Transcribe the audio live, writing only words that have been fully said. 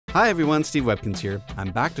Hi everyone, Steve Webkinz here.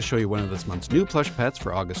 I'm back to show you one of this month's new plush pets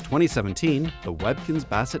for August 2017, the Webkinz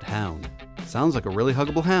Basset Hound. Sounds like a really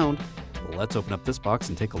huggable hound. Well, let's open up this box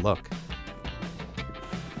and take a look.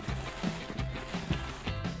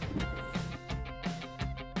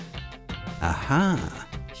 Aha!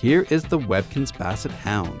 Here is the Webkinz Basset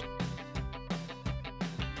Hound.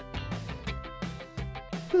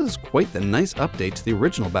 This is quite the nice update to the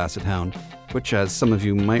original Basset Hound, which, as some of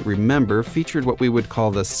you might remember, featured what we would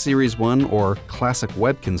call the Series 1 or classic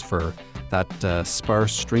Webkinz fur, that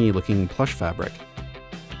sparse, stringy-looking plush fabric.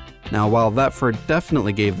 Now, while that fur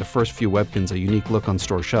definitely gave the first few Webkinz a unique look on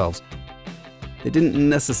store shelves, they didn't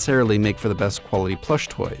necessarily make for the best quality plush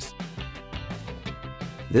toys.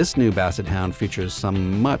 This new Basset Hound features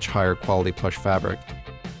some much higher quality plush fabric,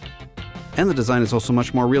 and the design is also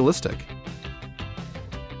much more realistic.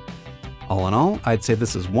 All in all, I'd say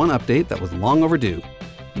this is one update that was long overdue.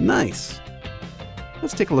 Nice!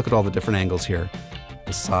 Let's take a look at all the different angles here.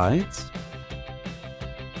 The sides,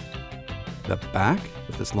 the back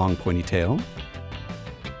with this long pointy tail,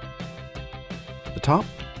 the top,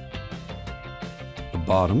 the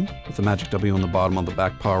bottom with the magic W on the bottom on the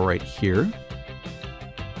back paw right here.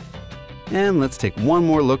 And let's take one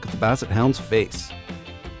more look at the Basset Hound's face.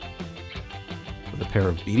 With a pair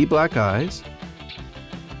of beady black eyes,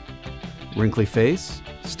 wrinkly face,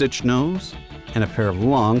 stitched nose, and a pair of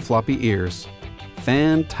long floppy ears.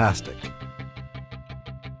 Fantastic!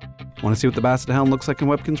 Want to see what the Basset Hound looks like in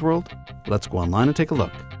Webkinz World? Let's go online and take a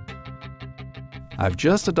look. I've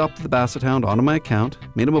just adopted the Basset Hound onto my account,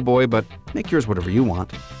 made him a boy, but make yours whatever you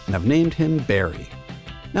want, and I've named him Barry.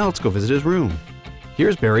 Now let's go visit his room.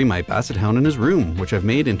 Here's Barry, my Basset Hound, in his room, which I've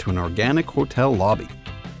made into an organic hotel lobby.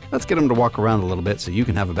 Let's get him to walk around a little bit so you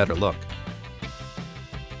can have a better look.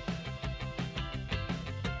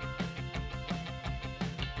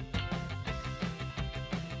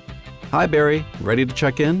 Hi Barry, ready to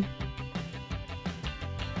check in?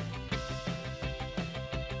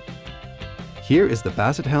 Here is the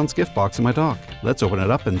Basset Hound's gift box in my dock. Let's open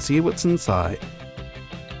it up and see what's inside.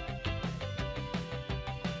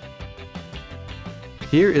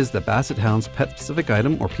 Here is the Basset Hound's Pet Specific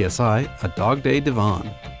Item, or PSI, a Dog Day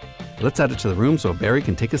Divan. Let's add it to the room so Barry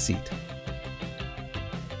can take a seat.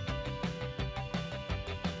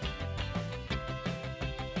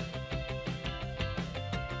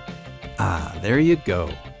 Ah, there you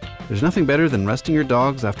go. There's nothing better than resting your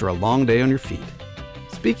dogs after a long day on your feet.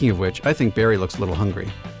 Speaking of which, I think Barry looks a little hungry,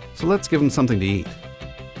 so let's give him something to eat.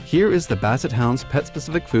 Here is the Basset Hound's Pet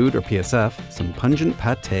Specific Food, or PSF, some pungent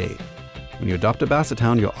pâté. When you adopt a Basset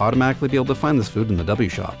Hound, you'll automatically be able to find this food in the W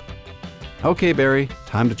shop. Okay Barry,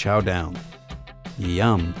 time to chow down.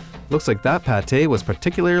 Yum, looks like that pâté was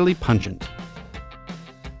particularly pungent.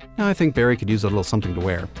 Now I think Barry could use a little something to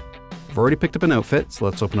wear. I've already picked up an outfit, so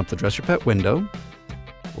let's open up the Dress Your Pet window.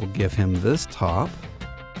 We'll give him this top,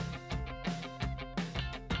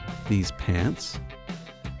 these pants,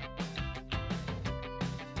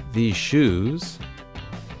 these shoes,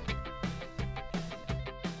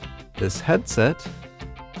 this headset,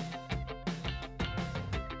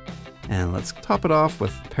 and let's top it off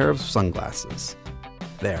with a pair of sunglasses.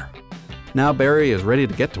 There. Now Barry is ready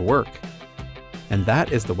to get to work. And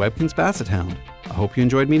that is the Webkinz Basset Hound. I hope you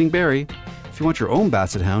enjoyed meeting Barry. If you want your own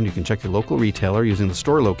Basset Hound, you can check your local retailer using the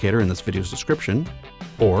store locator in this video's description.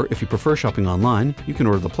 Or if you prefer shopping online, you can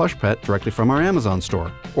order the plush pet directly from our Amazon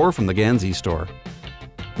store or from the Ganz eStore.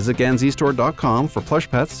 Visit ganzestore.com for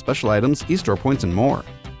plush pets, special items, eStore points, and more.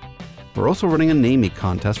 We're also running a name-me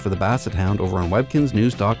contest for the Basset Hound over on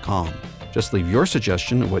webkinznews.com. Just leave your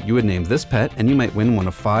suggestion of what you would name this pet and you might win one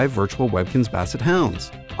of 5 virtual Webkinz Basset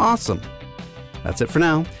Hounds. Awesome! That's it for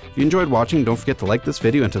now. If you enjoyed watching, don't forget to like this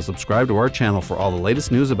video and to subscribe to our channel for all the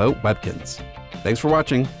latest news about Webkinz. Thanks for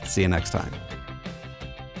watching. See you next time.